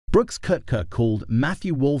Brooks Koepka called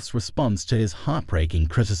Matthew Wolff's response to his heartbreaking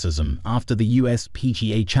criticism after the US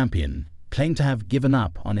PGA champion claimed to have given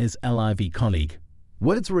up on his LIV colleague.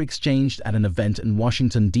 Words were exchanged at an event in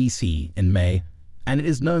Washington, D.C. in May, and it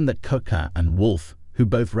is known that Koepka and Wolff, who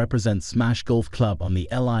both represent Smash Golf Club on the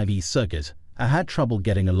LIV circuit, have had trouble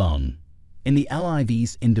getting along. In the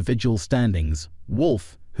LIV's individual standings,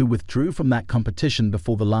 Wolff, who withdrew from that competition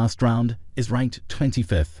before the last round, is ranked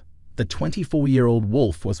 25th. The 24-year-old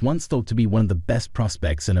Wolff was once thought to be one of the best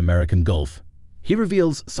prospects in American golf. He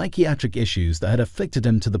reveals psychiatric issues that had afflicted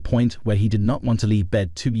him to the point where he did not want to leave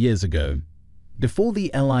bed 2 years ago. Before the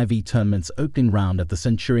LIV tournament's opening round at the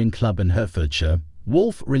Centurion Club in Hertfordshire,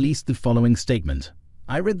 Wolff released the following statement.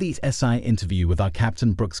 "I read the SI interview with our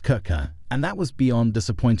captain Brooks Koepka, and that was beyond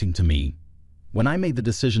disappointing to me. When I made the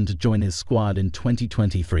decision to join his squad in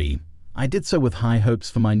 2023, I did so with high hopes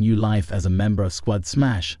for my new life as a member of Squad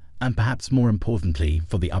Smash, and perhaps more importantly,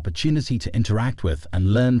 for the opportunity to interact with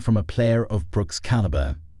and learn from a player of Brooks'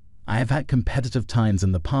 caliber. I have had competitive times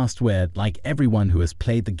in the past where, like everyone who has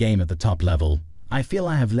played the game at the top level, I feel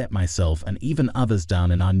I have let myself and even others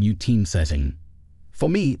down in our new team setting. For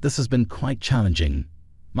me, this has been quite challenging.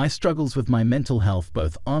 My struggles with my mental health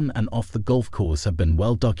both on and off the golf course have been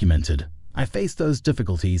well documented. I face those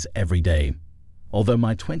difficulties every day. Although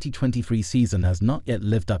my 2023 season has not yet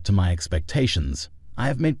lived up to my expectations, I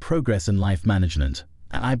have made progress in life management,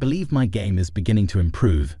 and I believe my game is beginning to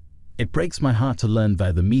improve. It breaks my heart to learn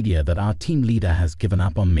via the media that our team leader has given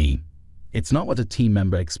up on me. It's not what a team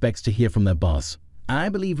member expects to hear from their boss, and I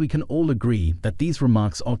believe we can all agree that these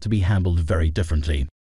remarks ought to be handled very differently.